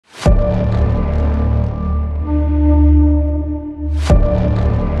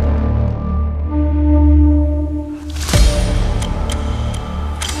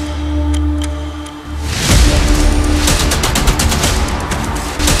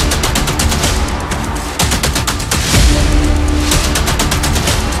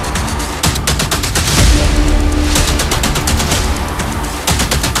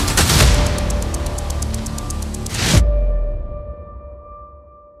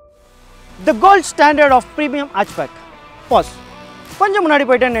The gold standard of premium hatchback. Pause. கொஞ்சம் முன்னாடி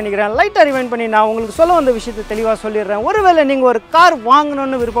போய்ட்டேன்னு நினைக்கிறேன். லைட்டாக ரிவைண்ட் பண்ணி நான் உங்களுக்கு சொல்ல வந்த விஷயத்தை தெளிவாக சொல்லிடுறேன். ஒருவேளை நீங்கள் ஒரு கார்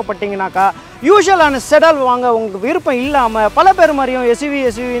வாங்கணும்னு விருப்பப்பட்டீங்கன்னாக்கா யூஷுவலான செடால் வாங்க உங்களுக்கு விருப்பம் இல்லாமல் பல பேர் மாதிரியும்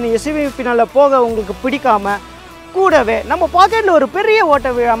எஸ்யூவி பின்னால் போக உங்களுக்கு பிடிக்காமல் கூடவே நம்ம பாக்கெட்டில் ஒரு பெரிய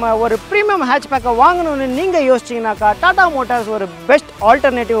ஓட்டை விழாமல் ஒரு ப்ரீமியம் ஹேட்ச்பேக்கை வாங்கணும்னு நீங்கள் யோசிச்சிங்கனாக்கா டாடா மோட்டார்ஸ் ஒரு பெஸ்ட்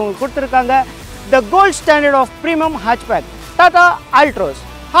ஆல்டர்னேட்டிவ் உங்களுக்கு கொடுத்துருக்காங்க. The gold standard of premium hatchback, Tata Altroz.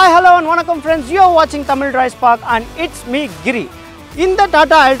 Hi, hello and வணக்கம் friends. You are watching Tamil Drive Spark and it's me, Giri. இந்த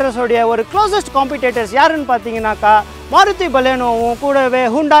டாடா அல்ட்ராஸோடைய ஒரு க்ளோசஸ்ட் காம்படிட்டர்ஸ் யாருன்னு பார்த்தீங்கன்னாக்கா மாருதி பலேனோவும் கூடவே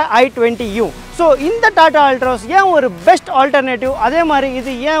ஹுண்டாய் i20u. ஸோ இந்த டாடா அல்ட்ராஸ் ஏன் ஒரு பெஸ்ட் ஆல்டர்னேட்டிவ், அதே மாதிரி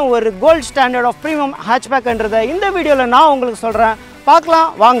இது ஏன் ஒரு கோல்ட் ஸ்டாண்டர்ட் ஆஃப் ப்ரீமியம் ஹேட்ச்பேக்ன்றதை இந்த வீடியோவில் நான் உங்களுக்கு சொல்கிறேன்.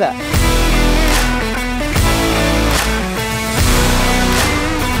 பார்க்கலாம் வாங்க.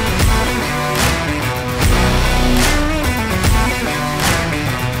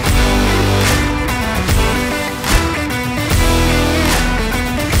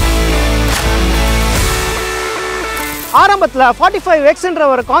 ஆரம்பத்தில் 45Xன்ற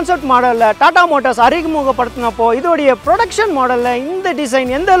ஒரு கான்செப்ட் மாடலில் டாடா மோட்டார்ஸ் அறிமுகப்படுத்தினப்போ இதோடைய ப்ரொடக்ஷன் மாடலில் இந்த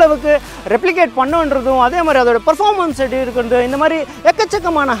டிசைன் எந்த அளவுக்கு ரெப்ளிகேட் பண்ணுன்றதும் அதே மாதிரி அதோட பர்ஃபார்மன்ஸ் எப்படி இருக்குது இந்த மாதிரி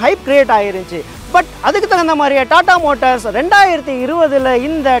எக்கச்சக்கமான ஹைப் கிரியேட் ஆகிருந்துச்சு. பட் அதுக்கு தகுந்த மாதிரியே டாடா மோட்டார்ஸ் 2020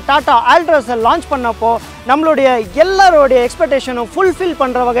 இந்த டாடா ஆல்ட்ராஸை லான்ச் பண்ணப்போ நம்மளுடைய எல்லாரோடைய எக்ஸ்பெக்டேஷனும் ஃபுல்ஃபில்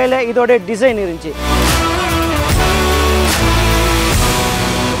பண்ணுற வகையில் இதோடைய டிசைன் இருந்துச்சு.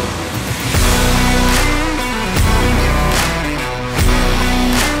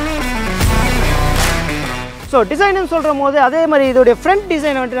 ஸோ டிசைன்னு சொல்கிற போது அதே மாதிரி இதோடைய ஃப்ரண்ட்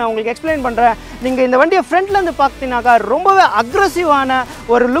டிசைனை வந்துட்டு நான் உங்களுக்கு எக்ஸ்பிளைன் பண்ணுறேன். நீங்கள் இந்த வண்டியை ஃப்ரண்ட்லேருந்து பார்த்தீங்கன்னாக்கா ரொம்பவே அக்ரெசிவான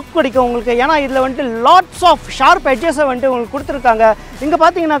ஒரு லுக் கிடைக்கும் உங்களுக்கு. ஏன்னா இதில் வந்துட்டு லாட்ஸ் ஆஃப் ஷார்ப் எட்ஜஸை வந்துட்டு உங்களுக்கு கொடுத்துருக்காங்க. இங்கே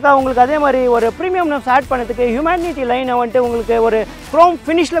பார்த்தீங்கன்னாக்கா உங்களுக்கு அதே மாதிரி ஒரு ப்ரீமியம்னஸ் ஆட் பண்ணதுக்கு ஹியூமனிட்டி லைனை வந்துட்டு உங்களுக்கு ஒரு க்ரோம்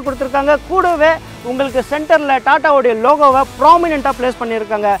ஃபினிஷில் கொடுத்துருக்காங்க. கூடவே உங்களுக்கு சென்டரில் டாட்டாவுடைய லோகோவை ப்ராமினெண்ட்டாக ப்ளேஸ்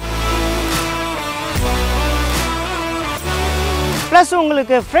பண்ணியிருக்காங்க. ப்ளஸ்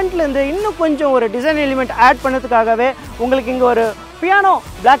உங்களுக்கு ஃப்ரண்ட்லேருந்து இன்னும் கொஞ்சம் ஒரு டிசைன் எலிமெண்ட் ஆட் பண்ணதுக்காகவே உங்களுக்கு இங்கே ஒரு பியானோ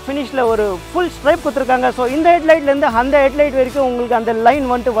பிளாக் ஃபினிஷில் ஒரு ஃபுல் ஸ்ட்ரைப் கொடுத்துருக்காங்க. ஸோ இந்த ஹெட்லைட்லேருந்து அந்த ஹெட்லைட் வரைக்கும் உங்களுக்கு அந்த லைன்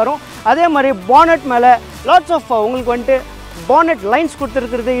வந்துட்டு வரும். அதே மாதிரி பானட் மேலே லாட்ஸ் ஆஃப் உங்களுக்கு வந்துட்டு பானட் லைன்ஸ்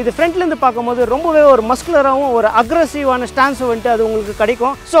கொடுத்துருக்குறது. இது ஃப்ரண்ட்லேருந்து பார்க்கும்போது ரொம்பவே ஒரு மஸ்குலராகவும் ஒரு அக்ரெசிவான ஸ்டான்ஸும் வந்துட்டு அது உங்களுக்கு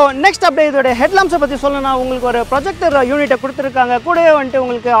கிடைக்கும். ஸோ நெக்ஸ்ட் அப்படியே இதோட ஹெட்லாம்ஸை பற்றி சொல்லணும்னா உங்களுக்கு ஒரு ப்ரொஜெக்டர் யூனிட்டை கொடுத்துருக்காங்க. கூடவே வந்துட்டு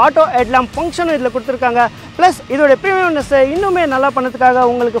உங்களுக்கு ஆட்டோ ஹெட்லாம்ப் ஃபங்க்ஷனும் இதில் கொடுத்துருக்காங்க. ப்ளஸ் இதோட ப்ரீமியம்னஸை இன்னுமே நல்லா பண்ணதுக்காக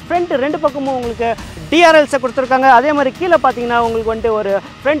உங்களுக்கு ஃப்ரண்ட் ரெண்டு பக்கமும் உங்களுக்கு டிஆர்எல்ஸை கொடுத்துருக்காங்க. அதே மாதிரி கீழே பார்த்தீங்கன்னா உங்களுக்கு வந்துட்டு ஒரு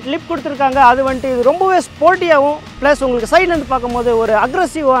ஃப்ரண்ட் லிப் கொடுத்துருக்காங்க. அது வந்துட்டு இது ரொம்பவே ஸ்போர்ட்டியாகவும் ப்ளஸ் உங்களுக்கு சைட்லேருந்து பார்க்கும்போது ஒரு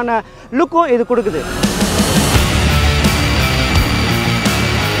அக்ரெசிவான லுக்கும் இது கொடுக்குது.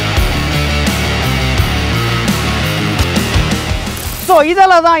 ஸோ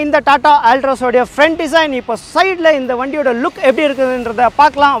இதெல்லாம் தான் இந்த டாடா ஆல்ட்ராஸோடைய ஃப்ரண்ட் டிசைன். இப்போ சைடில் இந்த வண்டியோட லுக் எப்படி இருக்குதுன்றதை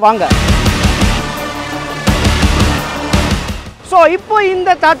பார்க்கலாம் வாங்க. ஸோ இப்போ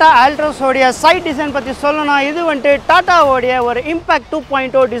இந்த டாடா ஆல்ட்ராஸோடைய சைட் டிசைன் பற்றி சொல்லணும்னா இது வந்துட்டு டாட்டாவோடைய ஒரு இம்பேக்ட்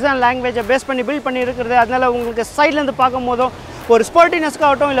 2.0 டிசைன் லாங்குவேஜை பேஸ் பண்ணி பில்ட் பண்ணி இருக்கிறது. அதனால் உங்களுக்கு சைட்லேருந்து பார்க்கும் போதும் ஒரு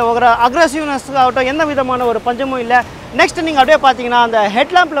ஸ்போர்ட்டினஸ்க்காகட்டும் இல்லை ஒரு அக்ரெசிவ்னஸ்க்காகட்டும் எந்த விதமான ஒரு பஞ்சமும் இல்லை. நெக்ஸ்ட் நீங்கள் அப்படியே பார்த்தீங்கன்னா அந்த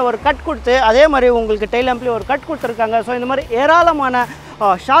ஹெட்லாம்பில் ஒரு கட் கொடுத்து அதே மாதிரி உங்களுக்கு டெய்ல் லேம்ப்லேயும் ஒரு கட் கொடுத்துருக்காங்க. ஸோ இந்த மாதிரி ஏராளமான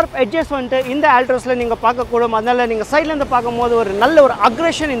ஷார்ப் எட்ஜஸ் வந்துட்டு இந்த ஆல்ட்ராஸில் நீங்கள் பார்க்கக்கூடும். அதனால் நீங்கள் சைட்லேருந்து பார்க்கும்போது ஒரு நல்ல ஒரு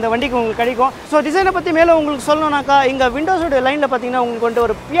அக்ரெஷன் இந்த வண்டிக்கு உங்களுக்கு கிடைக்கும். ஸோ டிசைனை பற்றி மேலே உங்களுக்கு சொல்லணும்னாக்கா இங்கே விண்டோஸோடைய லைனில் பார்த்தீங்கன்னா உங்களுக்கு வந்துட்டு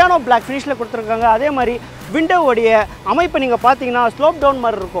ஒரு பியானோ பிளாக் ஃபினிஷில் கொடுத்துருக்காங்க. அதே மாதிரி விண்டோவோடைய அமைப்பை நீங்கள் பார்த்தீங்கன்னா ஸ்லோப் டவுன்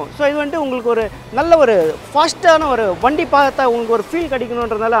மாதிரி இருக்கும். ஸோ இது வந்துட்டு உங்களுக்கு ஒரு நல்ல ஒரு ஃபாஸ்ட்டான ஒரு வண்டி பார்த்தா உங்களுக்கு ஒரு ஃபீல்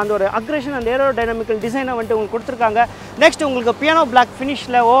கிடைக்கணுன்றதுனால அந்த ஒரு அக்ரெஷன் அண்ட் ஏரோ டைனமிக்கல் டிசைனை வந்துட்டு உங்களுக்கு கொடுத்துருக்காங்க. நெக்ஸ்ட் உங்களுக்கு பியானோ பிளாக்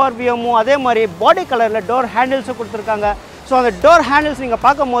ஃபினிஷில் ஓவர்வியூமும் அதே மாதிரி பாடி கலரில் டோர் ஹேண்டில்ஸும் கொடுத்துருக்காங்க. ஸோ அந்த டோர் ஹேண்டில்ஸ் நீங்கள்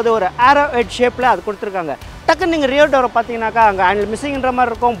பார்க்கும்போது ஒரு ஏரோ ஹெட் ஷேப்பில் அது கொடுத்துருக்காங்க. டக்குன்னு நீங்கள் ரியர் டோரை பார்த்தீங்கன்னாக்கா அங்கே ஹேண்டில் மிஸ்ஸிங்கிற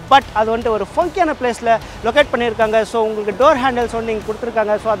மாதிரி இருக்கும். பட் அது வந்துட்டு ஒரு ஃபங்கியான பிளேஸில் லொக்கேட் பண்ணியிருக்காங்க. ஸோ உங்களுக்கு டோர் ஹேண்டில்ஸ் வந்து நீங்கள்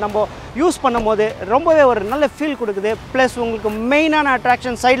கொடுத்துருக்காங்க. ஸோ அது நம்ம யூஸ் பண்ணும்போது ரொம்பவே ஒரு நல்ல ஃபீல் கொடுக்குது. ப்ளஸ் உங்களுக்கு மெயினான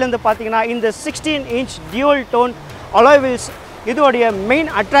அட்ராக்ஷன் சைட்லேருந்து பார்த்தீங்கன்னா இந்த 16 inch dual tone alloy wheels இதோடைய மெயின்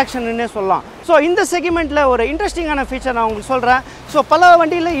அட்ராக்ஷன்னு சொல்லலாம். ஸோ இந்த செக்மெண்ட்டில் ஒரு இன்ட்ரெஸ்டிங்கான ஃபீச்சர் நான் உங்களுக்கு சொல்கிறேன். ஸோ பல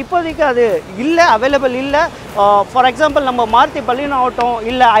வண்டியில் இப்போதைக்கு அது இல்லை, அவைலபிள் இல்லை. ஃபார் எக்ஸாம்பிள் நம்ம மாருதி பலேனோ ஆகட்டும்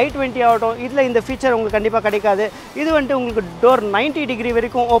இல்லை i20 ஆகட்டும் இதில் இந்த ஃபீச்சர் உங்களுக்கு கண்டிப்பாக கிடைக்காது. இது வந்துட்டு உங்களுக்கு டோர் 90 டிகிரி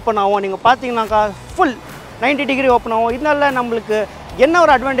வரைக்கும் ஓப்பன் ஆகும். நீங்கள் பார்த்தீங்கன்னாக்கா ஃபுல் 90 டிகிரி ஓப்பன் ஆகும். இதனால நம்மளுக்கு என்ன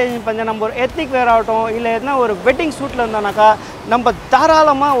ஒரு அட்வான்டேஜ் பார்த்தா நம்ம ஒரு எத்னிக் வேர் ஆகட்டும் இல்லை எதனா ஒரு வெட்டிங் சூட்டில் இருந்தோம்னாக்கா நம்ம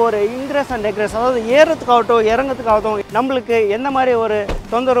தாராளமாக ஒரு இன்க்ரெஸ் அண்ட் எக்ரெஸ் அதாவது ஏறத்துக்காகட்டும் இறங்கிறதுக்காகட்டும் நம்மளுக்கு எந்த மாதிரி ஒரு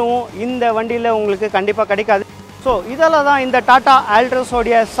தொந்தரவும் இந்த வண்டியில் உங்களுக்கு கண்டிப்பாக கிடைக்காது. ஸோ இதெல்லாம் தான் இந்த டாடா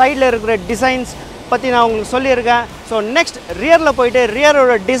ஆல்ட்ரோஸோடைய சைடில் இருக்கிற டிசைன்ஸ் பற்றி நான் உங்களுக்கு சொல்லியிருக்கேன். ஸோ நெக்ஸ்ட் ரியரில் போயிட்டு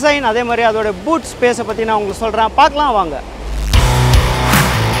ரியரோட டிசைன் அதே மாதிரி அதோட பூட் ஸ்பேஸை பற்றி நான் உங்களுக்கு சொல்கிறேன். பார்க்கலாம் வாங்க.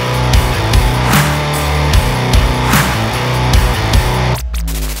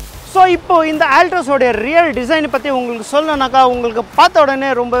 ஸோ இப்போது இந்த ஆல்ட்ரோஸோடைய ரியல் டிசைனை பற்றி உங்களுக்கு சொல்லணுனாக்கா உங்களுக்கு பார்த்த உடனே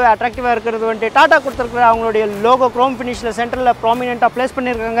ரொம்பவே அட்ராக்டிவாக இருக்கிறது வந்துட்டு டாட்டா கொடுத்துருக்குற அவங்களுடைய லோகோ க்ரோம் ஃபினிஷில் சென்டரில் ப்ராமினெண்ட்டாக ப்ளேஸ்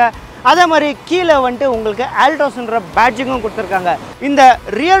பண்ணியிருக்காங்க. அதே மாதிரி கீழே வந்துட்டு உங்களுக்கு ஆல்ட்ரோஸ்ன்ற பேட்ஜிங்கும் கொடுத்துருக்காங்க. இந்த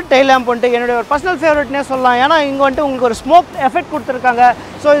ரியல் டெய்ல் லேம்ப் வந்துட்டு என்னுடைய ஒரு பர்சனல் ஃபேவரட்னே சொல்லலாம். ஏன்னா இங்கே வந்துட்டு உங்களுக்கு ஒரு ஸ்மோக் எஃபெக்ட் கொடுத்துருக்காங்க.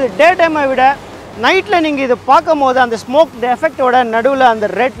 ஸோ இது டே டைமை விட நைட்டில் நீங்கள் இது பார்க்கும் போது அந்த ஸ்மோக் எஃபெக்டோட நடுவில் அந்த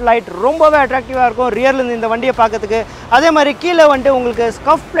ரெட் லைட் ரொம்பவே அட்ராக்டிவாக இருக்கும் ரியர்லேருந்து இந்த வண்டியை பார்க்கறதுக்கு. அதே மாதிரி கீழே வந்துட்டு உங்களுக்கு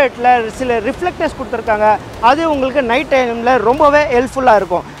ஸ்கஃப் பிளேட்டில் சில ரிஃப்ளெக்டர்ஸ் கொடுத்துருக்காங்க. அது உங்களுக்கு நைட் டைமில் ரொம்பவே ஹெல்ப்ஃபுல்லாக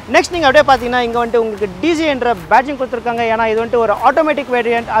இருக்கும். நெக்ஸ்ட் நீங்கள் அப்படியே பார்த்தீங்கன்னா இங்கே வந்துட்டு உங்களுக்கு டிசி என்ற பேட்ஜிங் கொடுத்துருக்காங்க. ஏன்னா இது வந்துட்டு ஒரு ஆட்டோமேட்டிக்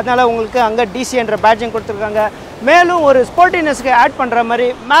வேரியன்ட், அதனால் உங்களுக்கு அங்கே டிசி என்ற பேட்ஜிங் கொடுத்துருக்காங்க. மேலும் ஒரு ஸ்போர்ட்டினஸ்க்கு ஆட் பண்ணுற மாதிரி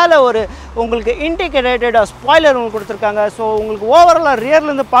மேலே ஒரு உங்களுக்கு இன்டிகிரேட்டட் ஸ்பாய்லர் உங்களுக்கு கொடுத்துருக்காங்க. ஸோ உங்களுக்கு ஓவராலாக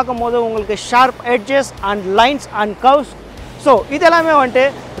ரியர்லேருந்து பார்க்கும்போது உங்களுக்கு sharp edges and lines and curves, so இதெல்லாமே வந்துட்டு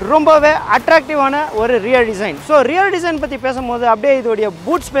ரொம்பவே அட்ராக்டிவான ஒரு rear design. So rear design பற்றி பேசும்போது அப்படியே இதோடைய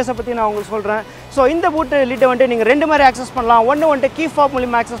பூட் ஸ்பேஸை பற்றி நான் உங்களுக்கு சொல்கிறேன். ஸோ இந்த பூட்டு லிட்டை வந்துட்டு நீங்கள் ரெண்டு மாதிரி ஆக்சஸ் பண்ணலாம். ஒன்று வந்துட்டு கீ ஃபாப்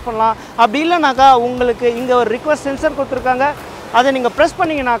மூலிமா ஆக்சஸ் பண்ணலாம். அப்படி இல்லைனாக்கா உங்களுக்கு இங்கே ஒரு ரிக்வஸ்ட் சென்சர் கொடுத்துருக்காங்க. அதை நீங்கள் ப்ரெஸ்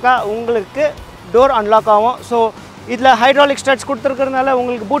பண்ணிங்கனாக்கா உங்களுக்கு டோர் அன்லாக் ஆகும். ஸோ இதில் ஹைட்ராலிக் ஸ்டட்ஸ் கொடுத்துருக்கிறதுனால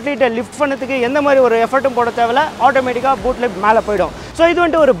உங்களுக்கு பூட் லிட்டை லிஃப்ட் பண்ணதுக்கு எந்த மாதிரி ஒரு எஃபர்ட்டும் போட தேவையில்ல, ஆட்டோமேட்டிக்காக பூட் லிஃப்ட் மேலே போயிடும். ஸோ இது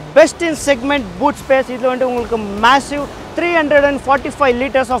வந்துட்டு ஒரு best in segment boot space. இதில் வந்துட்டு உங்களுக்கு massive 345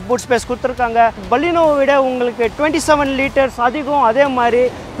 liters of boot space கொடுத்துருக்காங்க. பலினோவை விட உங்களுக்கு 27 liters அதிகம். அதே மாதிரி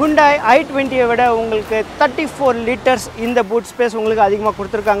Hyundai i20 விட உங்களுக்கு 34 liters இந்த பூட் ஸ்பேஸ் உங்களுக்கு அதிகமாக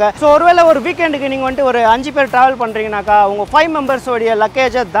கொடுத்துருக்காங்க. ஸோ ஒருவேளை ஒரு வீக்கெண்டுக்கு நீங்கள் வந்துட்டு ஒரு 5 பேர் ட்ராவல் பண்ணுறீங்கனாக்கா உங்கள் 5 மெம்பர்ஸோடைய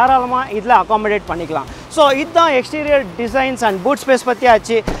லக்கேஜை தாராளமாக இதில் அகாமடேட் பண்ணிக்கலாம். ஸோ இதுதான் exterior designs and boot space பற்றி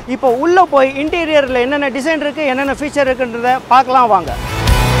ஆச்சு. இப்போ உள்ளே போய் இன்டீரியரில் என்னென்ன டிசைன் இருக்குது, என்னென்ன ஃபீச்சர் இருக்குன்றதை பார்க்கலாம் வாங்க.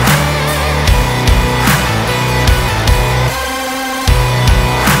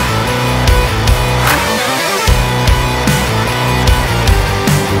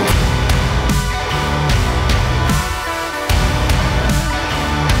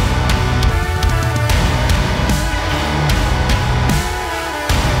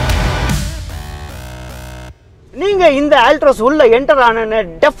 நீங்கள் இந்த ஆல்ட்ரோஸ் உள்ள என்டர் ஆனோன்னு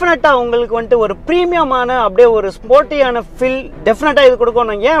டெஃபினட்டாக உங்களுக்கு வந்துட்டு ஒரு ப்ரீமியமான அப்படியே ஒரு ஸ்போர்ட்டியான ஃபீல் டெஃபினட்டாக இது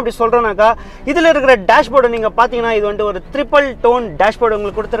கொடுக்கணும். ஏன் அப்படி சொல்கிறேன்னாக்கா இதில் இருக்கிற டேஷ்போர்டை நீங்கள் பார்த்தீங்கன்னா இது வந்துட்டு ஒரு ட்ரிபிள் டோன் டேஷ்போர்டு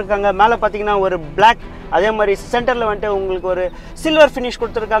உங்களுக்கு கொடுத்துருக்காங்க. மேலே பார்த்தீங்கன்னா ஒரு பிளாக், அதே மாதிரி சென்டரில் வந்துட்டு உங்களுக்கு ஒரு சில்வர் ஃபினிஷ்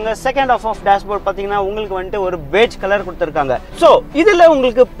கொடுத்துருக்காங்க. செகண்ட் ஆஃப் டேஷ்போர்ட் பார்த்தீங்கன்னா உங்களுக்கு வந்துட்டு ஒரு பேஜ் கலர் கொடுத்துருக்காங்க. ஸோ இதில்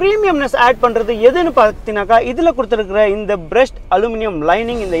உங்களுக்கு ப்ரீமியம்னஸ் ஆட் பண்ணுறது எதுன்னு பார்த்தீங்கன்னாக்கா இதில் கொடுத்துருக்கிற இந்த பிரஸ்ட் அலுமினியம்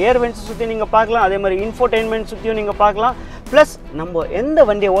லைனிங் இந்த ஏர் வென்ட்ஸ் சுற்றி நீங்கள் பார்க்கலாம். அதே மாதிரி இன்ஃபோடெயின்மெண்ட் சுற்றியும் நீங்கள் பார்க்கலாம். ப்ளஸ் நம்ம எந்த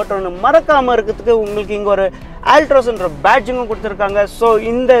வண்டியை ஓட்டுறோன்னு மறக்காமல் இருக்கிறதுக்கு உங்களுக்கு இங்கே ஒரு ஆல்ட்ரோஸ்ன்ற பேட்ஜிங்கும் கொடுத்துருக்காங்க. ஸோ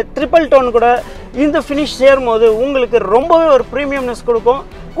இந்த ட்ரிபிள் டோன் கூட இந்த ஃபினிஷ் சேரும் போது உங்களுக்கு ரொம்பவே ஒரு ப்ரீமியம்னஸ் கொடுக்கும்.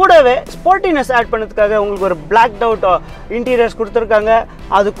 கூடவே ஸ்போர்ட்டினஸ் ஆட் பண்ணதுக்காக உங்களுக்கு ஒரு பிளாக் அவுட் இன்டீரியர்ஸ் கொடுத்துருக்காங்க.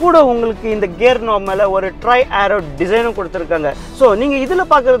 அது கூட உங்களுக்கு இந்த கியர் நாப் மேலே ஒரு ட்ரை ஏரோ டிசைனும் கொடுத்துருக்காங்க. ஸோ நீங்கள்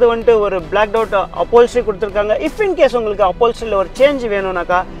இதில் பார்க்குறது வந்துட்டு ஒரு பிளாக் அவுட் அப்போல்ஸ்ட்ரி கொடுத்துருக்காங்க. இஃப் இன்கேஸ் உங்களுக்கு அப்போல்ஸ்ட்ரியில் ஒரு சேஞ்ச்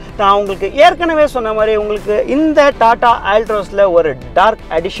வேணும்னாக்கா நான் உங்களுக்கு ஏற்கனவே சொன்ன மாதிரி உங்களுக்கு இந்த டாடா ஆல்ட்ரோஸில் ஒரு டார்க்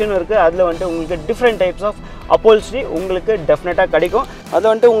அடிஷன் இருக்குது. அதில் வந்துட்டு உங்களுக்கு டிஃப்ரெண்ட் டைப்ஸ் ஆஃப் அப்போல்ஸ்ட்ரி உங்களுக்கு டெஃபினட்டாக கிடைக்கும். அது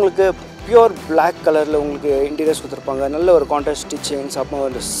வந்துட்டு உங்களுக்கு பியூர் பிளாக் கலரில் உங்களுக்கு இன்டீரியர்ஸ் கொடுத்துருப்பாங்க. நல்ல ஒரு கான்ட்ராஸ்ட் ஸ்டிச்சிங்ஸ், அப்புறம்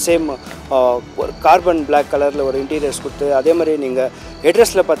ஒரு சேம் ஒரு கார்பன் பிளாக் கலரில் ஒரு இன்டீரியர்ஸ் கொடுத்து அதே மாதிரி நீங்கள்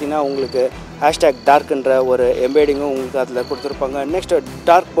ஹெட்ரெஸ்ட்டில் பார்த்தீங்கன்னா உங்களுக்கு #டார்க்ன்ற ஒரு எம்பேடிங்கும் உங்களுக்கு அதில் கொடுத்துருப்பாங்க. நெக்ஸ்ட்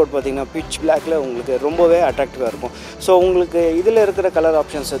டார்க் போர்ட் பார்த்தீங்கன்னா பிச் பிளாக்கில் உங்களுக்கு ரொம்பவே அட்ராக்டிவாக இருக்கும். ஸோ உங்களுக்கு இதில் இருக்கிற கலர்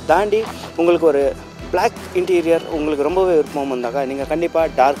ஆப்ஷன்ஸை தாண்டி உங்களுக்கு ஒரு பிளாக் இன்டீரியர் உங்களுக்கு ரொம்பவே விருப்பம் வந்தாக்கா நீங்கள்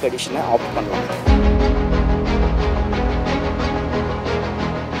கண்டிப்பாக டார்க் எடிஷனை ஆப்ட் பண்ணலாம்.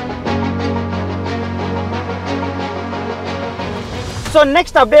 ஸோ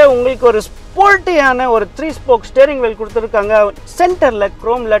நெக்ஸ்ட் அப்படியே உங்களுக்கு ஒரு ஸ்போர்ட்டியான ஒரு 3 ஸ்போக் ஸ்டேரிங் வீல் கொடுத்துருக்காங்க. சென்டரில்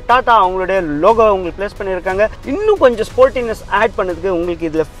குரோமில் டாட்டா அவங்களுடைய லோகோ உங்களுக்கு ப்ளேஸ் பண்ணியிருக்காங்க. இன்னும் கொஞ்சம் ஸ்போர்ட்டினஸ் ஆட் பண்ணதுக்கு உங்களுக்கு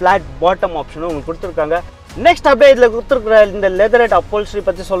இதில் ஃப்ளாட் பாட்டம் ஆப்ஷனும் உங்களுக்கு கொடுத்துருக்காங்க. நெக்ஸ்ட் அப்படியே இதில் கொடுத்துருக்குற இந்த லெதரட் அப்போல்ஸ்ட்ரி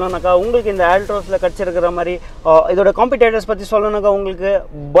பற்றி சொல்லணும்னாக்கா உங்களுக்கு இந்த ஆல்ட்ரோஸில் கிடச்சிருக்கிற மாதிரி இதோட காம்படிட்டர்ஸ் பற்றி சொல்லணும்னாக்கா உங்களுக்கு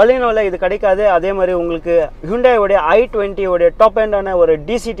பலினோவில் இது கிடைக்காது. அதே மாதிரி உங்களுக்கு ஹியூண்டாயோடைய i20 டாப் எண்டான ஒரு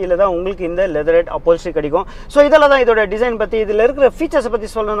டிசிடியில் தான் உங்களுக்கு இந்த லெதரட் அப்போல்ஸ்ட்ரி கிடைக்கும். ஸோ இதில் தான் இதோட டிசைன் பற்றி இதில் இருக்கிற ஃபீச்சர்ஸை பற்றி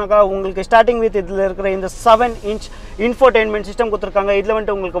சொல்லணும்னாக்கா உங்களுக்கு ஸ்டார்டிங் வித் இதில் இருக்கிற இந்த 7-inch இன்ஃபோடெயின்மெண்ட் சிஸ்டம் கொடுத்துருக்காங்க. இதில்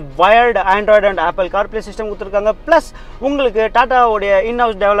வந்துட்டு உங்களுக்கு wired Android and apple CarPlay system கொடுத்துருக்காங்க. ப்ளஸ் உங்களுக்கு டாட்டாவுடைய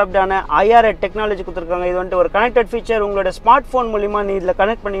இன்ஹவுஸ் டெவலப்டான IRA டெக்னாலஜி கொடுத்துருக்காங்க. இது வந்துட்டு ஒரு கனெக்டட் ஃபீச்சர். உங்களோட ஸ்மார்ட் ஃபோன் மூலிமா நீ இதில்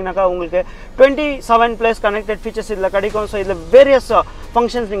கனெக்ட் பண்ணிங்கனாக்கா உங்களுக்கு 27+ கனெக்டட் ஃபீச்சர்ஸ் இதில் கிடைக்கும். ஸோ இதில் வேரியஸ்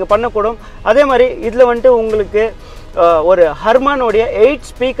ஃபங்க்ஷன்ஸ் நீங்கள் பண்ணக்கூடும். அதே மாதிரி இதில் வந்துட்டு உங்களுக்கு ஒரு ஹர்மானோடைய 8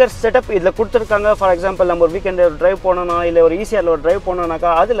 ஸ்பீக்கர் செட்டப் இதில் கொடுத்துருக்காங்க. ஃபார் எக்ஸாம்பிள் நம்ம ஒரு வீக்கெண்ட் ட்ரைவ் போனோம்னா இல்லை ஒரு ஈஸியாக ஒரு ட்ரைவ் போனோம்னாக்கா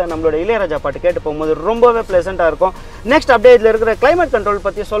அதில் நம்மளோட இளையராஜா பாட்டு கேட்டு போகும்போது ரொம்பவே ப்ளசண்ட்டாக இருக்கும். நெக்ஸ்ட் அப்படியே இதில் இருக்கிற கிளைமேட் கண்ட்ரோல்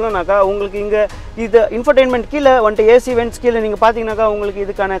பற்றி சொல்லணும்னாக்கா உங்களுக்கு இங்கே இது இன்ஃபர்டெயின்மெண்ட் கீழே வந்துட்டு ஏசி வென்ட்ஸ் கீழே நீங்கள் பார்த்தீங்கன்னாக்கா உங்களுக்கு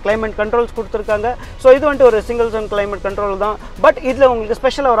இதுக்கான கிளைமேட் கண்ட்ரோல்ஸ் கொடுத்துருக்காங்க. ஸோ இது வந்துட்டு ஒரு சிங்கிள் ஜோன் கிளைமேட் கண்ட்ரோல் தான். பட் இதில் உங்களுக்கு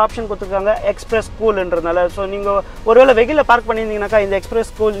ஸ்பெஷலாக ஒரு ஆப்ஷன் கொடுத்துருக்காங்க எக்ஸ்பிரஸ் கூல்ன்றதுனால. ஸோ நீங்கள் ஒருவேளை வெயிலில் பார்க் பண்ணியிருந்தீங்கன்னாக்கா இந்த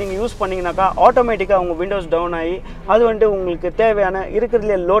எக்ஸ்பிரஸ் கூல் நீங்கள் யூஸ் பண்ணிங்கனாக்கா ஆட்டோமேட்டிக்காக உங்கள் விண்டோஸ் டவுன் ஆகி அது வந்துட்டு உங்களுக்கு தேவையான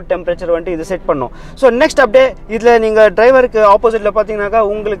இருக்கிறதுலே லோ டெம்பரேச்சர் வந்துட்டு இது செட் பண்ணும். ஸோ நெக்ஸ்ட் அப்படியே இதில் நீங்கள் டிரைவருக்கு ஆப்போசிட்டில் பார்த்தீங்கன்னாக்கா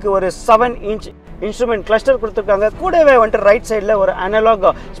உங்களுக்கு ஒரு 7 இன்ச் இன்ஸ்ட்ருமெண்ட் கிளஸ்டர் கொடுத்துருக்காங்க. கூடவே வந்துட்டு ரைட் சைடில் ஒரு அனலாக்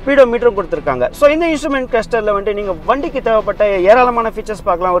ஸ்பீடோ மீட்டரும் கொடுத்துருக்காங்க. ஸோ இந்த இன்ஸ்ட்ருமெண்ட் கிளஸ்டரில் வந்துட்டு நீங்கள் வண்டிக்கு தேவைப்பட்ட ஏராளமான ஃபீச்சர்ஸ்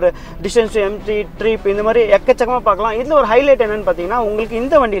பார்க்கலாம். ஒரு டிஸ்டன்ஸ் டு எம்டி ட்ரிப் இந்த மாதிரி எக்கச்சக்கமாக பார்க்கலாம். இதில் ஒரு ஹைலைட் என்னென்னு பார்த்தீங்கன்னா உங்களுக்கு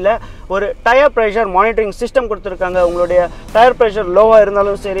இந்த வண்டியில் ஒரு டயர் ப்ரெஷர் மானிட்டரிங் சிஸ்டம் கொடுத்துருக்காங்க. உங்களுடைய டயர் ப்ரெஷர் லோவாக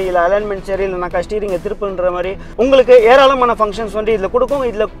இருந்தாலும் சரி இல்லை அலைன்மெண்ட் சரி இல்லைனாக்கா ஸ்டீரிங்கை திருப்புன்ற மாதிரி உங்களுக்கு ஏராளமான ஃபங்க்ஷன்ஸ் வந்து இதில் கொடுக்கும்.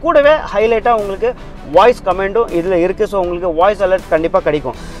 இதில் கூடவே ஹைலைட்டாக உங்களுக்கு வாய்ஸ் கமெண்டும் இதில் இருக்குது. ஸோ உங்களுக்கு வாய்ஸ் அலர்ட் கண்டிப்பாக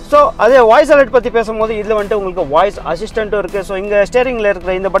கிடைக்கும். ஸோ அதே வாய்ஸ் அலர்ட் பற்றி பேசும்போது இதில் வந்துட்டு உங்களுக்கு வாய்ஸ் அசிஸ்டண்ட்டும் இருக்குது. ஸோ இங்கே ஸ்டேரிங்கில்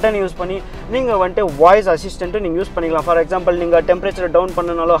இருக்கிற இந்த பட்டன் யூஸ் பண்ணி நீங்கள் வந்துட்டு வாய்ஸ் அசிஸ்டண்ட்டும் நீங்கள் யூஸ் பண்ணிக்கலாம். ஃபார் எக்ஸாம்பிள் நீங்கள் டெம்பரேச்சர் டவுன்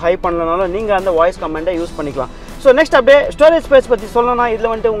பண்ணனாலோ ஹை பண்ணனாலும் நீங்கள் அந்த வாய்ஸ் கமெண்டை யூஸ் பண்ணிக்கலாம். ஸோ நெக்ஸ்ட் அப்படியே ஸ்டோரேஜ் ஸ்பேஸ் பற்றி சொல்லணும்னா இதில்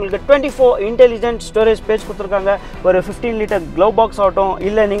வந்துட்டு உங்களுக்கு 24 இன்டெலிஜென்ட் ஸ்டோரேஜ் ஸ்பேஸ் கொடுத்துருக்காங்க. ஒரு 15 லிட்டர் க்ளவ் பாக்ஸ் ஆகட்டும்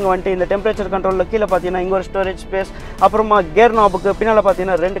இல்லை நீங்கள் வந்துட்டு இந்த டெம்பரேச்சர் கண்ட்ரோலில் கீழே பார்த்தீங்கன்னா இங்கே ஒரு ஸ்டோரேஜ் ஸ்பேஸ், அப்புறமா கேர் நாபுக்கு பின்னால்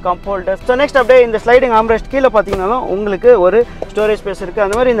பார்த்தீங்கன்னா 2 கப் ஹோல்டர். ஸோ நெக்ஸ்ட் அப்படியே இந்த ஸ்லைடிங் ஆம்ரெஸ்ட் கீழே பார்த்தீங்கன்னாலும் உங்களுக்கு ஒரு ஸ்டோரேஜ் ஸ்பேஸ் இருக்குது.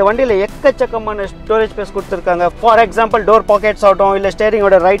 அந்த மாதிரி இந்த வண்டியில் எக்கச்சக்கமான ஸ்டோரேஜ் ஸ்பேஸ் கொடுத்துருக்காங்க. ஃபார் எக்ஸாம்பிள் டோர் பாக்கெட்ஸ் ஆகட்டும் இல்லை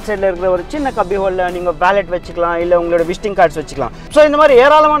ஸ்டேரிங்கோட ரைட் சைடில் இருக்கிற ஒரு சின்ன கப்பி ஹோல்டில் நீங்கள் வேலெட் வச்சுக்கலாம் இல்லை உங்களோட விசிட்டிங் கார்ட்ஸ் வச்சுக்கலாம். ஸோ இந்த மாதிரி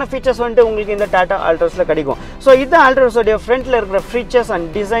ஏராளமான ஃபீச்சர்ஸ் வந்துட்டு உங்களுக்கு இந்த டாடா அல்ட்ரோஸில் கிடைக்கும். ஸோ இதுதான் அல்ட்ரோஸோடைய ஃப்ரண்ட்டில் இருக்கிற ஃபீச்சர்ஸ் அண்ட்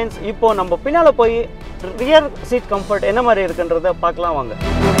டிசைன்ஸ். இப்போது நம்ம பின்னால் போய் ரியர் சீட் கம்ஃபர்ட் என்ன மாதிரி இருக்குன்றதை பார்க்கலாம் வாங்க.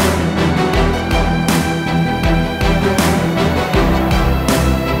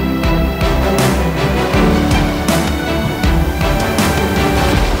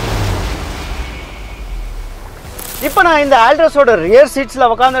 இப்போ நான் இந்த ஆல்ட்ரோஸோட ரியர்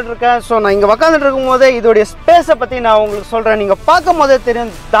சீட்ஸில் உட்காந்துட்டு இருக்கேன். ஸோ நான் இங்கே உட்காந்துட்டு இருக்கும் போதே இதோடைய ஸ்பேஸை பற்றி நான் உங்களுக்கு சொல்கிறேன். நீங்கள் பார்க்கும் போதே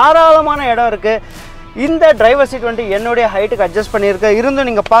தெரியும் தாராளமான இடம் இருக்குது. இந்த டிரைவர் சீட் வந்துட்டு என்னுடைய ஹைட்டுக்கு அட்ஜஸ்ட் பண்ணியிருக்கேன். இருந்தும்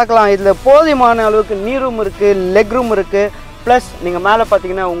நீங்கள் பார்க்கலாம் இதில் போதுமான அளவுக்கு நீ ரூம் இருக்குது, லெக் ரூம் இருக்குது, ப்ளஸ் நீங்கள் மேலே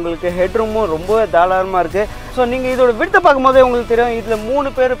பார்த்தீங்கன்னா உங்களுக்கு ஹெட் ரூமும் ரொம்பவே தாராளமாக இருக்குது. ஸோ நீங்கள் இதோட விடுத்த பார்க்கும்போதே உங்களுக்கு தெரியும் இதில் 3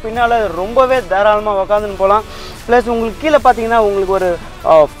 பேர் பின்னால் ரொம்பவே தாராளமாக உட்காந்துன்னு போகலாம். ப்ளஸ் உங்களுக்கு கீழே பார்த்தீங்கன்னா உங்களுக்கு ஒரு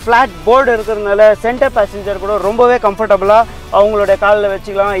ஃப்ளாட் போர்டு இருக்கிறதுனால சென்டர் பேசஞ்சர் கூட ரொம்பவே கம்ஃபர்டபுளாக அவங்களுடைய காலில்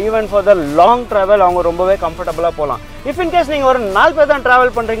வச்சுக்கலாம். Even for the long travel அவங்க ரொம்பவே கம்ஃபர்டபுளாக போகலாம். இஃப் இன்கேஸ் நீங்கள் ஒரு 4 பேர் தான்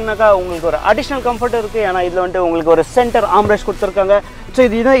ட்ராவல் பண்ணுறீங்கனாக்கா உங்களுக்கு ஒரு அடிஷ்னல் கம்ஃபர்ட் இருக்குது. ஏன்னா இதில் வந்துட்டு உங்களுக்கு ஒரு சென்டர் ஆம்ரெஸ்ட் கொடுத்துருக்காங்க. ஸோ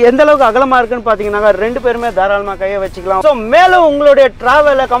இது எந்த அளவுக்கு அகலமாக இருக்குன்னு பார்த்தீங்கன்னாக்கா 2 பேருமே தாராளமாக கையை வச்சுக்கலாம். ஸோ மேலும் உங்களுடைய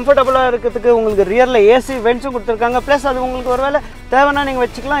ட்ராவலை கம்ஃபர்டபுளாக இருக்கிறதுக்கு உங்களுக்கு ரியரில் ஏசி வென்ட்ஸும் கொடுத்துருக்காங்க. ப்ளஸ் அது உங்களுக்கு ஒரு வேலை தேவைன்னா நீங்கள்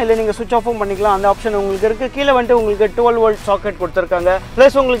வச்சுக்கலாம், இல்லை நீங்கள் சுவிட்ச் ஆஃபும் பண்ணிக்கலாம். அந்த ஆப்ஷன் உங்களுக்கு இருக்குது. கீழே வந்துட்டு உங்களுக்கு 12 வோல்ட் சாக்கெட் கொடுத்துருக்காங்க.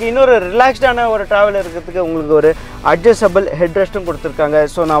 ப்ளஸ் உங்களுக்கு இன்னொரு ரிலாக்ஸ்டான ஒரு ட்ராவல் இருக்கிறதுக்கு உங்களுக்கு ஒரு அட்ஜஸ்டபிள் ஹெட் ரெஸ்ட்டும் கொடுத்துருக்காங்க.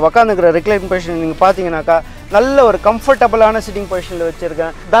 ஸோ நான் உட்காந்துக்கிற ரிக்ளைன் பொசிஷன் நீங்கள் பார்த்தீங்கன்னாக்கா நல்ல ஒரு கம்ஃபர்டபுளான சிட்டிங் பொசிஷனில்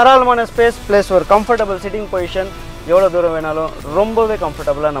வச்சுருக்கேன். தாராளமான ஸ்பேஸ் ப்ளஸ் ஒரு கம்ஃபர்டபுள் சிட்டிங் பொசிஷன். எவ்வளோ தூரம் வேணாலும் ரொம்பவே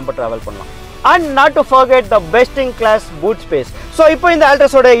கம்ஃபர்டபுளாக நம்ம ட்ராவல் பண்ணலாம். And not to forget the best in class boot space. So இப்போ இந்த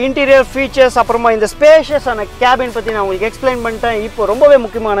ஆல்ட்ரோஸோட இன்டீரியர் ஃபீச்சர்ஸ் அப்புறமா இந்த ஸ்பேஷியஸான கேபின் பற்றி நான் உங்களுக்கு எக்ஸ்பிளைன் பண்ணிட்டேன். இப்போ ரொம்பவே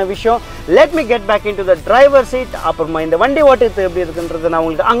முக்கியமான விஷயம், let me get back in to the driver seat. அப்புறமா இந்த வண்டி ஓட்டுறது எப்படி இருக்குன்றது நான்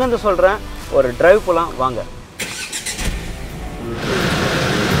உங்களுக்கு அங்கேருந்து சொல்கிறேன். ஒரு டிரைவ் போகலாம் வாங்க.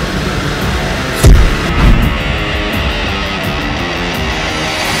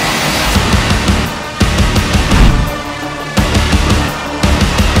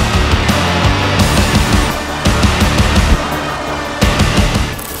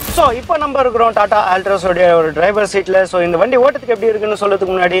 ஸோ இப்போ நம்ம இருக்கிறோம் டாடா ஆல்ட்ரோஸோடைய ஒரு டிரைவர் சீட்டில். ஸோ இந்த வண்டி ஓட்டத்துக்கு எப்படி இருக்குன்னு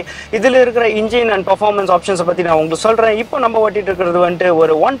சொல்கிறதுக்கு முன்னாடி இதில் இருக்கிற இன்ஜின் அண்ட் பர்ஃபார்மன்ஸ் ஆப்ஷன்ஸை பற்றி நான் உங்களுக்கு சொல்கிறேன். இப்போ நம்ம ஓட்டிட்டு இருக்கிறது வந்துட்டு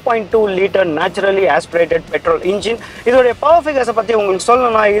ஒரு 1.2 litre naturally aspirated petrol engine. இதோடைய பவர் ஃபிகர்ஸை பற்றி உங்களுக்கு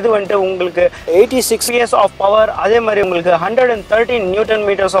சொல்லணும்னா இது வந்துட்டு உங்களுக்கு 86 PS ஆஃப் பவர், அதே மாதிரி உங்களுக்கு 113 Newton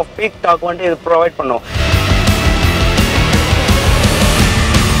metres of peak dark வந்துட்டு இது ப்ரொவைட் பண்ணும்.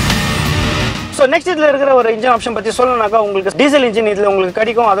 ஸோ நெக்ஸ்ட் இதில் இருக்கிற ஒரு இன்ஜின் ஆப்ஷன் பற்றி சொல்லணும்னாக்கா உங்களுக்கு டீசல் இன்ஜின் இதில் உங்களுக்கு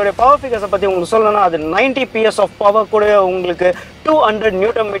கிடைக்கும். அதோடைய பவர் ஃபிகர்ஸை பற்றி உங்களுக்கு சொல்லணும்னா அது 90 PS ஆஃப் பவர் கூட உங்களுக்கு 200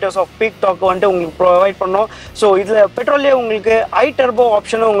 Newton metres of peak talk வந்துட்டு உங்களுக்கு ப்ரொவைட் பண்ணோம். ஸோ இதில் பெட்ரோல்லே உங்களுக்கு ஐ டர்போ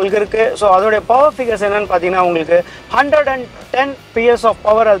ஆப்ஷனும் உங்களுக்கு இருக்குது. ஸோ அதோடைய பவர் ஃபிகர்ஸ் என்னென்னு பார்த்தீங்கன்னா உங்களுக்கு 110 PS ஆஃப்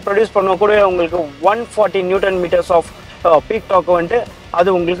பவர் அது ப்ரொடியூஸ் பண்ண கூட உங்களுக்கு 140 Newton metres of peak talk வந்துட்டு அது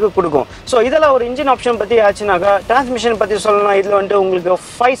உங்களுக்கு கொடுக்கும். ஸோ இதெல்லாம் ஒரு இன்ஜின் ஆப்ஷன் பற்றி ஆச்சுனாக்கா டிரான்ஸ்மிஷன் பற்றி சொல்லணும். இதில் வந்துட்டு உங்களுக்கு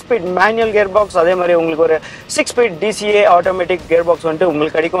 5 ஸ்பீட் மேனுவல் கியர் பாக்ஸ், அதே மாதிரி உங்களுக்கு ஒரு 6 speed DCA automatic gear box வந்துட்டு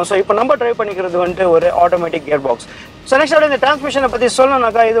உங்களுக்கு கிடைக்கும். ஸோ இப்போ நம்ம ட்ரை பண்ணிக்கிறது வந்துட்டு ஒரு automatic gear box. So next இந்த டிரான்ஸ்மிஷனை பற்றி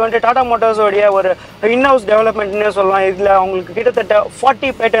சொல்லணும்னாக்கா இது வந்துட்டு டாடா மோட்டார்ஸோடைய ஒரு இன்ஹவுஸ் டெவலப்மெண்ட்னே சொல்லலாம். இதில் அவங்களுக்கு கிட்டத்தட்ட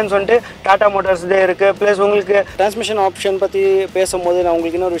 40 பேட்டர்ன்ஸ் வந்துட்டு டாடா மோட்டார்ஸ்லேயே இருக்குது. ப்ளஸ் உங்களுக்கு டிரான்ஸ்மிஷன் ஆப்ஷன் பற்றி பேசும்போது நான்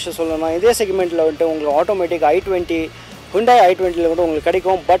உங்களுக்கு இன்னொரு விஷயம் சொல்லணும்னா, இதே செக்மெண்ட்டில் வந்துட்டு உங்களுக்கு ஆட்டோமேட்டிக் i20 Hyundai i20 கூட உங்களுக்கு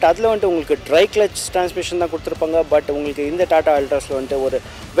கிடைக்கும். பட் அதில் வந்துட்டு உங்களுக்கு ட்ரை கிளச் டிரான்ஸ்மிஷன் தான் கொடுத்துருப்பாங்க. பட் உங்களுக்கு இந்த டாடா அல்ட்ராஸில் வந்துட்டு ஒரு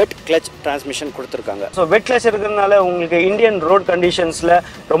வெட் கிளச் டிரான்ஸ்மிஷன் கொடுத்துருக்காங்க. ஸோ வெட் கிளச் இருக்கிறதுனால உங்களுக்கு இந்தியன் ரோட் கண்டிஷன்ஸில்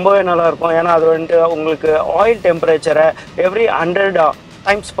ரொம்பவே நல்லாயிருக்கும். ஏன்னா அது வந்துட்டு உங்களுக்கு ஆயில் டெம்பரேச்சரை every 100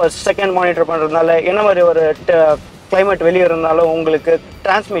 times per second monitor பண்ணுறதுனால என்ன மாதிரி ஒரு கிளைமேட் வெளியே இருந்தாலும் உங்களுக்கு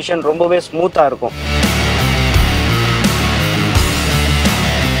டிரான்ஸ்மிஷன் ரொம்பவே ஸ்மூத்தாக இருக்கும்.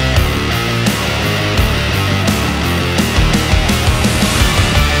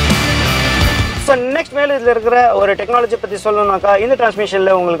 ஸோ நெக்ஸ்ட் மேலே இதில் இருக்கிற ஒரு டெக்னாலஜி பற்றி சொல்லணும்னாக்கா இந்த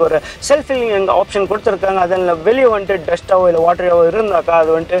டிரான்ஸ்மிஷனில் உங்களுக்கு ஒரு செல்ஃப் ஃபில்லிங் ஆப்ஷன் கொடுத்துருக்காங்க. அதில் வெளியே வந்துட்டு டஸ்ட்டாவோ இல்லை வாட்டராவோ இருந்தாக்கா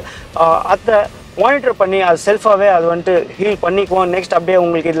அது வந்துட்டு அதை மானிட்டர் பண்ணி அது செல்ஃபாகவே அது வந்துட்டு ஹீல் பண்ணிக்குவோம். நெக்ஸ்ட் அப்படியே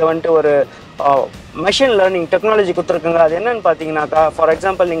உங்களுக்கு இதில் வந்துட்டு ஒரு மெஷின் லேர்னிங் டெக்னாலஜி கொடுத்துருக்காங்க. அது என்னென்னு பார்த்தீங்கன்னாக்கா, ஃபார்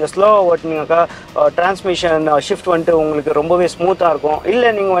எக்ஸாம்பிள் நீங்கள் ஸ்லோவாக ஓட்டினீங்கனாக்கா டிரான்ஸ்மிஷன் ஷிஃப்ட் வந்துட்டு உங்களுக்கு ரொம்பவே ஸ்மூத்தாக இருக்கும். இல்லை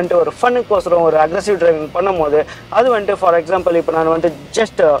நீங்கள் வந்துட்டு ஒரு ஃபன்னுக்கோசரம் ஒரு அக்ரெசிவ் டிரைவிங் பண்ணும்போது அது வந்துட்டு ஃபார் எக்ஸாம்பிள் இப்போ நான் வந்துட்டு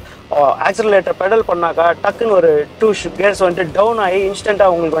ஜஸ்ட் ஆக்சிலரேட்டர் பெடல் பண்ணாக்கா டக்குன்னு ஒரு 2 கியர்ஸ் வந்துட்டு டவுன் ஆகி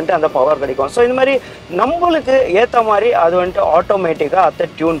இன்ஸ்டண்ட்டாக உங்களுக்கு வந்துட்டு அந்த பவர் கிடைக்கும். ஸோ இந்த மாதிரி நம்மளுக்கு ஏற்ற மாதிரி அது வந்துட்டு ஆட்டோமேட்டிக்காக அதை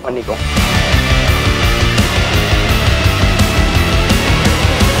டியூன் பண்ணிக்கும்.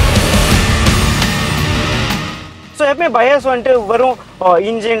 ஸோ எப்பவுமே பையர்ஸ் வந்துட்டு வெறும்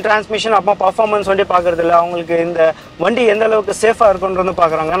இன்ஜின் டிரான்ஸ்மிஷன் அப்புறம் பர்ஃபார்மன்ஸ் வந்துட்டு பார்க்குறது இல்லை. அவங்களுக்கு இந்த வண்டி எந்த அளவுக்கு சேஃபாக இருக்குன்றது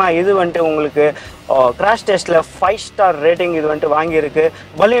பார்க்குறாங்க. ஆனால் இது வந்துட்டு உங்களுக்கு கிராஷ் டெஸ்ட்டில் 5 ஸ்டார் ரேட்டிங் இது வந்துட்டு வாங்கியிருக்கு.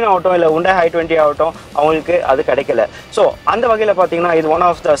 பலின் ஆகட்டும் இல்லை Hyundai i20 ஆகட்டும் அவங்களுக்கு அது கிடைக்கல. ஸோ அந்த வகையில் பார்த்தீங்கன்னா இது ஒன்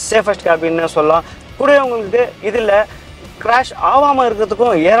ஆஃப் த சேஃபஸ்ட் கேபின்னு சொல்லலாம். கூட உங்களுக்கு இதில் கிராஷ் ஆகாமல்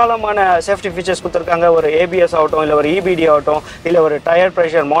இருக்கிறதுக்கும் ஏராளமான சேஃப்டி ஃபீச்சர்ஸ் கொடுத்துருக்காங்க. ஒரு ABS ஆகட்டும் இல்லை ஒரு EBD ஆகட்டும் இல்லை ஒரு டயர்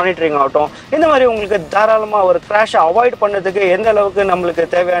ப்ரெஷர் மானிட்டரிங் ஆகட்டும். இந்த மாதிரி உங்களுக்கு தாராளமாக ஒரு கிராஷை அவாய்ட் பண்ணுறதுக்கு எந்த அளவுக்கு நம்மளுக்கு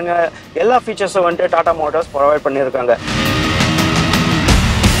தேவையான எல்லா ஃபீச்சர்ஸும் வந்துட்டு டாடா மோட்டார்ஸ் ப்ரொவைட் பண்ணியிருக்காங்க.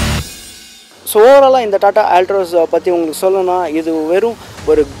 ஸோ ஓவராலாக இந்த டாடா ஆல்ட்ரோஸ் பற்றி உங்களுக்கு சொல்லணும்னா இது வெறும்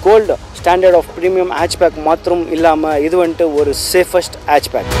ஒரு gold standard of premium hatchback மாத்திரம் இல்லாமல் இது வந்துட்டு ஒரு சேஃபஸ்ட்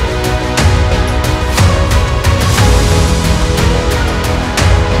ஹேட்ச்பேக்.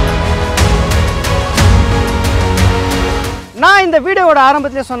 நான் இந்த வீடியோவோட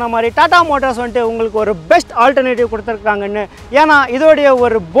ஆரம்பத்திலே சொன்ன மாதிரி டாடா மோட்டார்ஸ் வந்துட்டு உங்களுக்கு ஒரு பெஸ்ட் ஆல்டர்னேட்டிவ் கொடுத்துருக்காங்கன்னு. ஏன்னா இதோடைய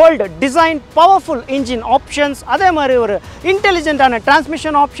ஒரு bolt design, powerful engine options, அதே மாதிரி ஒரு இன்டெலிஜென்ட்டான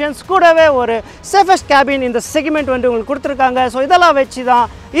டிரான்ஸ்மிஷன் ஆப்ஷன்ஸ், கூடவே ஒரு சேஃபஸ்ட் கேபின் இந்த செக்மெண்ட் வந்துட்டு உங்களுக்கு கொடுத்துருக்காங்க. ஸோ இதெல்லாம் வச்சு தான்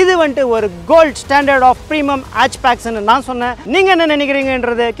இது வந்துட்டு ஒரு கோல்ட் ஸ்டாண்டர்ட் ஆஃப் ப்ரீமியம் ஹேட்ச்பேக்ஸ்ன்னு நான் சொன்னேன். நீங்கள் என்ன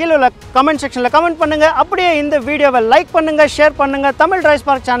நினைக்கிறீங்கன்றது கீழே உள்ள கமெண்ட் செக்ஷனில் கமெண்ட் பண்ணுங்கள். அப்படியே இந்த வீடியோவை லைக் பண்ணுங்கள், ஷேர் பண்ணுங்கள். தமிழ் டிரைவ்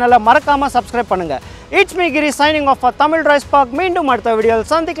ஸ்பார்க் சேனலை மறக்காமல் சப்ஸ்கிரைப் பண்ணுங்கள். It's me Giri signing off for Tamil Drive Spark. மீண்டும் அடுத்த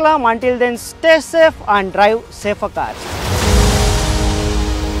வீடியோவில் சந்திக்கலாம். Until then, stay safe and drive safer cars.